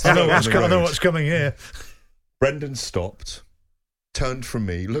 I know what's coming here. Brendan stopped, turned from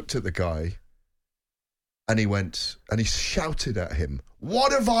me, looked at the guy, and he shouted at him,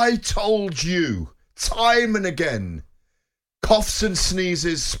 "What have I told you? Time and again. Coughs and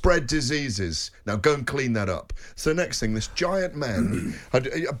sneezes spread diseases. Now go and clean that up." So the next thing, this giant man,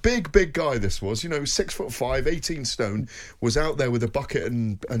 a big guy this was, 6'5", 18 stone, was out there with a bucket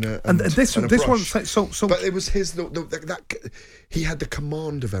and this brush. But it was his, he had the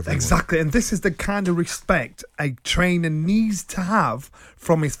command of everyone. Exactly, and this is the kind of respect a trainer needs to have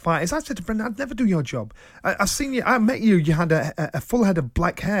from his fighters. I said to Brendan, I'd never do your job. I've seen you, I met you, you had a full head of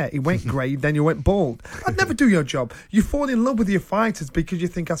black hair. It went grey, then you went bald. I'd never do your job. You fall in love with your fighters because you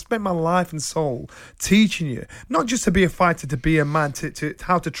think, I spent my life and soul teaching you, not just to be a fighter, to be a man, to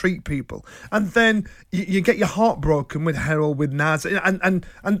how to treat people. And then you get your heart broken with Harold, with Naz,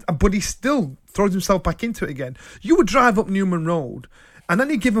 but he still throws himself back into it again. You would drive up Newman Road, and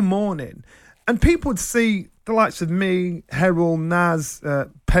any given morning, and people would see the likes of me, Herald, Naz,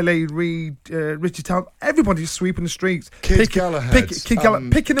 Pele, Reid, Richie Town, everybody just sweeping the streets. Kid Galahad.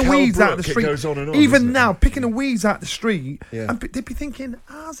 Picking the Cal weeds out of the Brook, street. it goes on and on, Even doesn't it? now, picking the weeds out the street. Yeah. And they'd be thinking,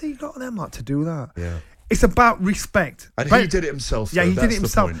 how's he got them out to do that? Yeah. It's about respect. And he did it himself. Yeah, though. he did That's it the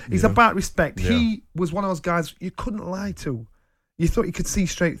himself. point, It's you know? about respect. Yeah. He was one of those guys you couldn't lie to. You thought you could see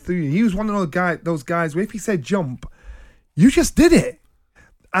straight through you. He was one of those guys where if he said jump, you just did it.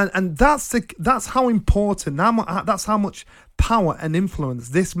 And that's how important, that's how much power and influence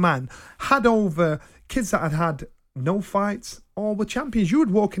this man had over kids that had no fights or were champions. You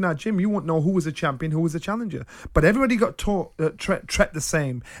would walk in that gym, you wouldn't know who was a champion, who was a challenger. But everybody got taught, tread the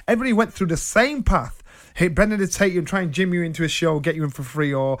same. Everybody went through the same path. Hey, Brendan would take you and try and gym you into a show, get you in for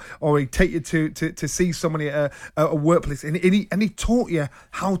free, or he'd take you to see somebody at a workplace, and he taught you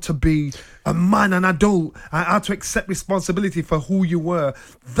how to be a man, an adult, how to accept responsibility for who you were.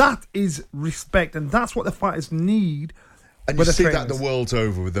 That is respect, and that's what the fighters need. And you see that the world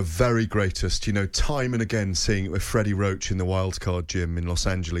over with the very greatest, time and again seeing it with Freddie Roach in the Wildcard Gym in Los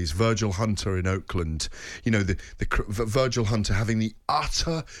Angeles, Virgil Hunter in Oakland, Virgil Hunter having the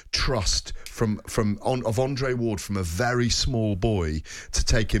utter trust of Andre Ward from a very small boy to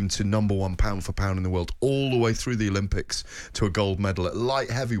take him to number one pound for pound in the world, all the way through the Olympics to a gold medal at light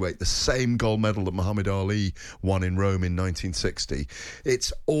heavyweight, the same gold medal that Muhammad Ali won in Rome in 1960.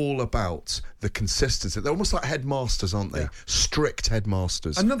 It's all about the consistency. They're almost like headmasters, aren't they? Yeah. Strict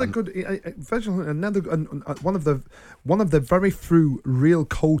headmasters. Another good Virgil, one of the very few real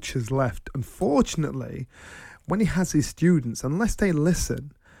coaches left. Unfortunately, when he has his students, unless they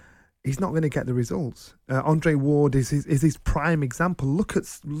listen, he's not going to get the results. Andre Ward is his prime example. Look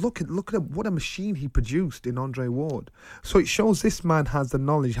at what a machine he produced in Andre Ward. So it shows this man has the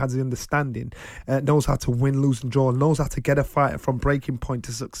knowledge, has the understanding, knows how to win, lose, and draw, knows how to get a fighter from breaking point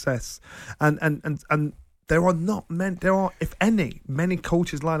to success, and. There are, if any, many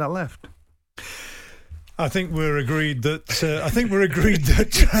coaches like that left. I think we're agreed that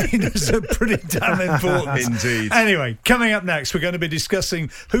trainers are pretty damn important. Indeed. Anyway, coming up next, we're going to be discussing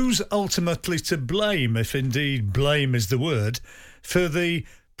who's ultimately to blame, if indeed blame is the word, for the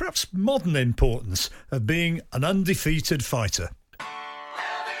perhaps modern importance of being an undefeated fighter.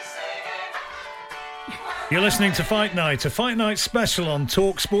 You're listening to Fight Night, a Fight Night special on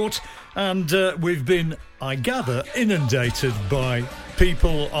TalkSport, and we've been, I gather, inundated by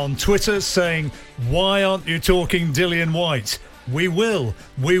people on Twitter saying, why aren't you talking Dillian Whyte? We will.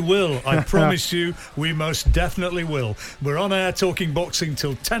 I promise you, we most definitely will. We're on air talking boxing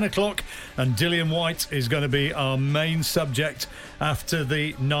till 10 o'clock, and Dillian Whyte is going to be our main subject after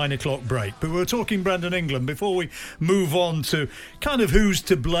the 9 o'clock break. But we were talking Brandon England before we move on to kind of who's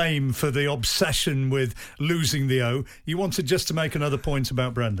to blame for the obsession with losing the O. You wanted just to make another point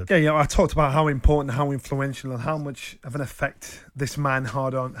about Brandon. Yeah, I talked about how important, how influential, and how much of an effect this man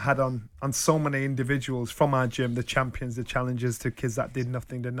had on so many individuals from our gym, the champions, the challengers, to kids that did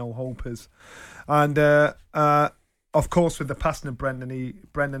nothing, the no-hopers. And of course, with the passing of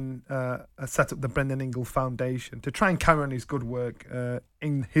Brendan set up the Brendan Ingle Foundation to try and carry on his good work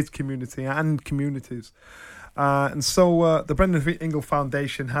in his community and communities. And so the Brendan Ingle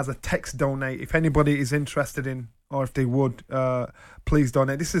Foundation has a text donate. If anybody is interested in, or if they would, please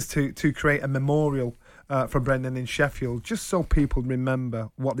donate. This is to create a memorial for Brendan in Sheffield, just so people remember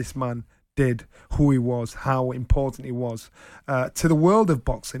what this man did, who he was, how important he was to the world of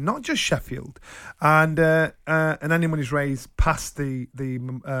boxing, not just Sheffield. And any money's raised past the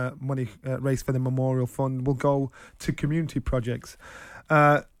money raised for the Memorial Fund will go to community projects.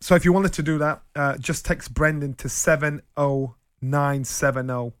 So if you wanted to do that, just text Brendan to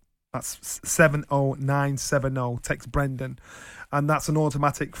 70970. That's 70970. Text Brendan. And that's an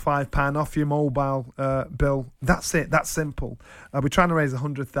automatic £5 off your mobile bill. That's it. That's simple. We're trying to raise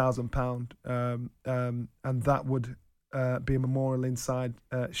 £100,000, and that would be a memorial inside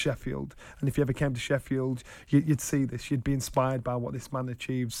Sheffield. And if you ever came to Sheffield, you'd see this. You'd be inspired by what this man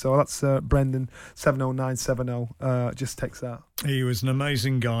achieved. So that's Brendan 70970. Just text that. He was an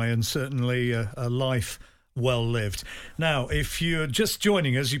amazing guy, and certainly a life well lived. Now, if you're just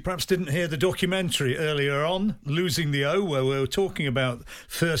joining us, you perhaps didn't hear the documentary earlier on, Losing the O, where we were talking about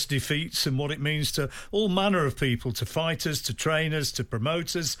first defeats and what it means to all manner of people, to fighters, to trainers, to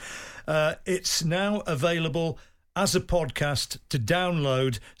promoters. It's now available as a podcast to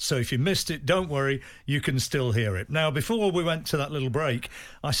download, so if you missed it, don't worry, you can still hear it. Now, before we went to that little break,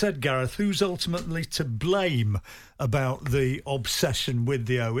 I said, Gareth, who's ultimately to blame about the obsession with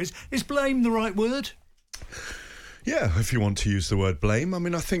the O? Is blame the right word? Yeah, if you want to use the word blame. I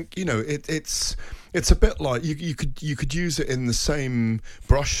mean, I think, it's It's a bit like you could use it in the same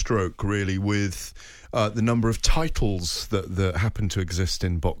brushstroke, really, with the number of titles that happen to exist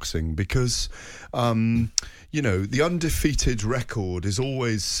in boxing, because the undefeated record is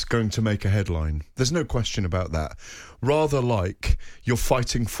always going to make a headline. There's no question about that. Rather like you're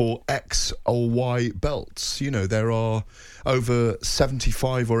fighting for X or Y belts. There are over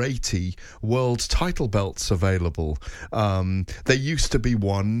 75 or 80 world title belts available. There used to be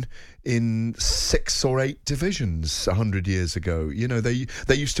one in 6 or 8 divisions 100 years ago.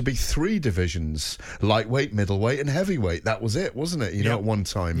 There used to be 3 divisions: lightweight, middleweight, and heavyweight. That was it, wasn't it? At one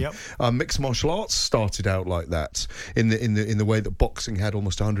time. Yep. Mixed martial arts started out like that in the way that boxing had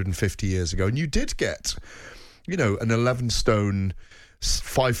almost 150 years ago, and you did get an 11-stone,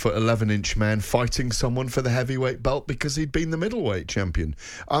 5'11" man fighting someone for the heavyweight belt because he'd been the middleweight champion.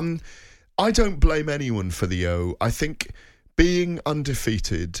 I don't blame anyone for the O. I think being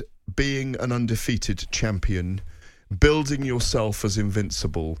undefeated, being an undefeated champion, building yourself as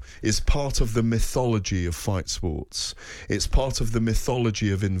invincible is part of the mythology of fight sports. It's part of the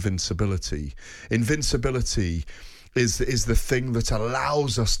mythology of invincibility. Invincibility is the thing that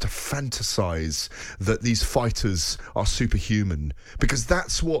allows us to fantasize that these fighters are superhuman, because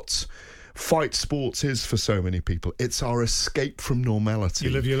that's what fight sports is for so many people. It's our escape from normality.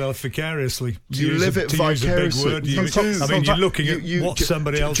 You live your life vicariously. You live it vicariously. You're looking at what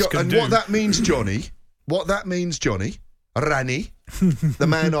somebody else can do. And what that means, Johnny, Rani, the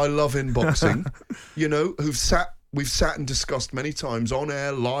man I love in boxing, we've sat and discussed many times on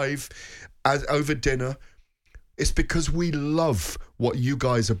air, live, over dinner. It's because we love what you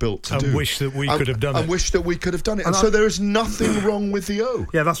guys are built to do. And wish that we could have done it. And wish that we could have done it. And so there is nothing wrong with the O.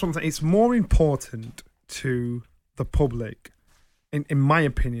 Yeah, that's what I'm saying. It's more important to the public, in my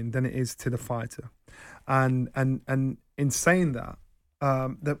opinion, than it is to the fighter. And in saying that,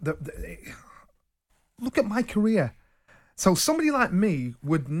 look at my career. So somebody like me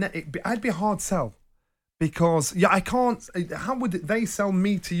I'd be a hard sell. Because, I can't... How would they sell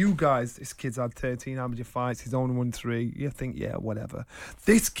me to you guys? This kid's had 13 amateur fights. He's only won 3. You think, whatever.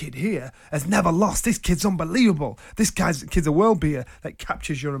 This kid here has never lost. This kid's unbelievable. This kid's a world beater. That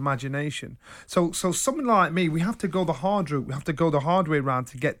captures your imagination. So someone like me, we have to go the hard route. We have to go the hard way around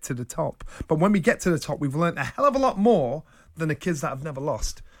to get to the top. But when we get to the top, we've learned a hell of a lot more than the kids that have never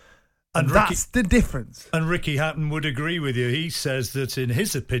lost. And that's the difference. And Ricky Hatton would agree with you. He says that, in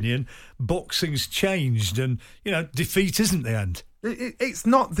his opinion, boxing's changed, and defeat isn't the end. It's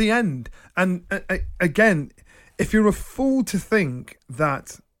not the end. And again, if you're a fool to think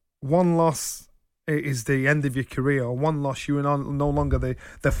that one loss is the end of your career, or one loss you are no longer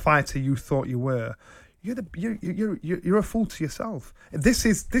the fighter you thought you were, you're a fool to yourself. This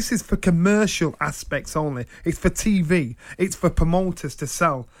is for commercial aspects only. It's for TV. It's for promoters to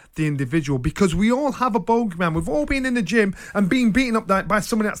sell the individual, because we all have a bogeyman. We've all been in the gym and been beaten up by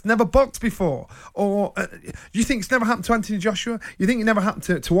somebody that's never boxed before. Or you think it's never happened to Anthony Joshua? You think it never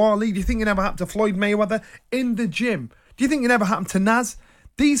happened to Ali? Do you think it never happened to Floyd Mayweather in the gym? Do you think it never happened to Naz?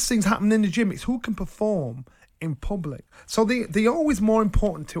 These things happen in the gym. It's who can perform in public. So they're always more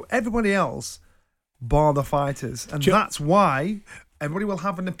important to everybody else bar the fighters. And that's why everybody will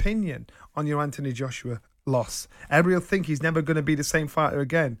have an opinion on your Anthony Joshua loss. Everybody will think he's never going to be the same fighter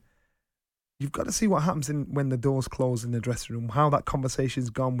again. You've got to see what happens when the doors close in the dressing room, how that conversation's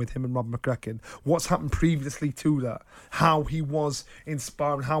gone with him and Rob McCracken, what's happened previously to that, how he was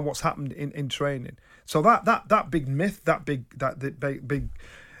inspiring, what's happened in training. So that big myth, the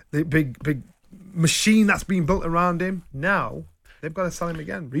big machine that's been built around him, now they've got to sell him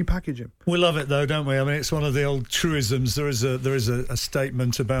again, repackage him. We love it, though, don't we? I mean, it's one of the old truisms. There is a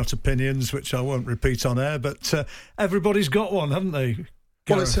statement about opinions, which I won't repeat on air, but everybody's got one, haven't they?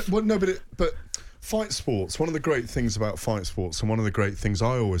 But fight sports, one of the great things about fight sports, and one of the great things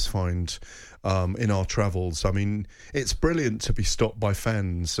I always find in our travels, I mean, it's brilliant to be stopped by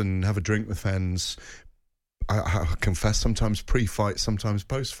fans and have a drink with fans. I confess, sometimes pre-fight, sometimes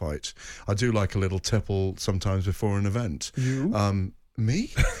post-fight. I do like a little tipple sometimes before an event. You?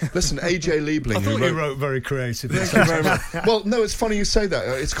 Me? Listen, AJ Liebling... I thought you wrote very creatively. Thank you very much. Well, no, it's funny you say that.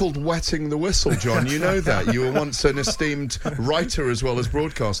 It's called wetting the whistle, John. You know that. You were once an esteemed writer as well as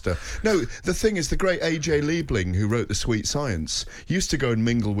broadcaster. No, the thing is, the great AJ Liebling, who wrote The Sweet Science, used to go and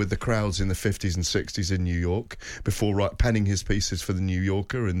mingle with the crowds in the 50s and 60s in New York before penning his pieces for the New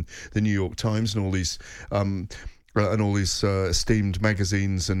Yorker and the New York Times and all these... esteemed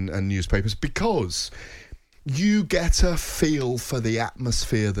magazines and newspapers, because you get a feel for the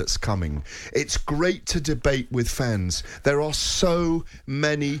atmosphere that's coming. It's great to debate with fans. There are so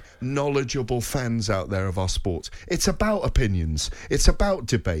many knowledgeable fans out there of our sport. It's about opinions, it's about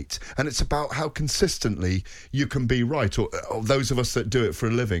debate, and it's about how consistently you can be right, or those of us that do it for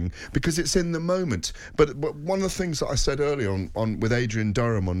a living, because it's in the moment. But one of the things that I said earlier on with Adrian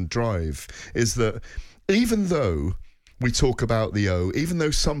Durham on Drive is that even though we talk about the O, even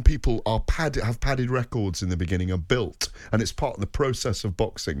though some people have padded records in the beginning, are built, and it's part of the process of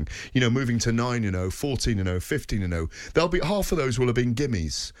boxing, moving to 9-0, 14-0, 15-0, there'll be half of those will have been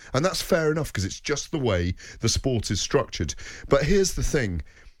gimmies. And that's fair enough, because it's just the way the sport is structured. But here's the thing.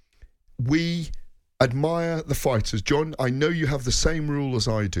 We admire the fighters. John, I know you have the same rule as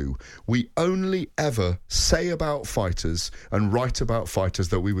I do. We only ever say about fighters and write about fighters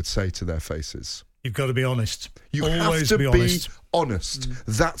that we would say to their faces. You've got to be honest. You always have to be honest.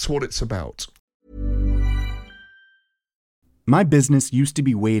 That's what it's about. My business used to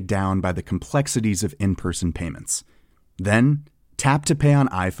be weighed down by the complexities of in-person payments. Then, Tap to Pay on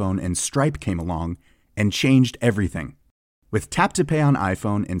iPhone and Stripe came along and changed everything. With Tap to Pay on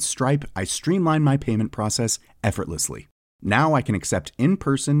iPhone and Stripe, I streamlined my payment process effortlessly. Now I can accept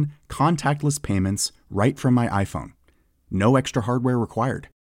in-person, contactless payments right from my iPhone. No extra hardware required.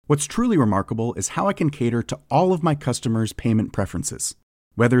 What's truly remarkable is how I can cater to all of my customers' payment preferences.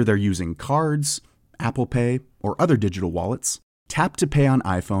 Whether they're using cards, Apple Pay, or other digital wallets, Tap to Pay on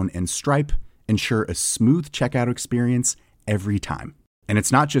iPhone and Stripe ensure a smooth checkout experience every time. And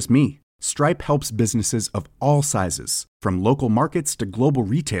it's not just me. Stripe helps businesses of all sizes, from local markets to global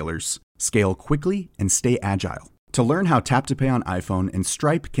retailers, scale quickly and stay agile. To learn how Tap to Pay on iPhone and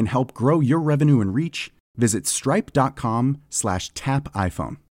Stripe can help grow your revenue and reach, visit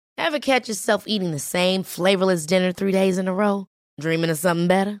stripe.com/tapiphone. Ever catch yourself eating the same flavorless dinner 3 days in a row? Dreaming of something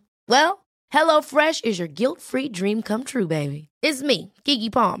better? Well, HelloFresh is your guilt-free dream come true, baby. It's me,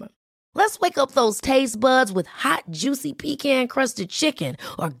 Keke Palmer. Let's wake up those taste buds with hot, juicy pecan-crusted chicken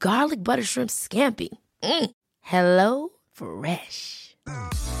or garlic butter shrimp scampi. Hello Fresh.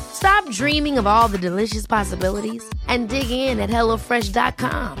 Stop dreaming of all the delicious possibilities and dig in at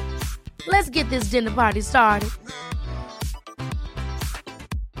HelloFresh.com. Let's get this dinner party started.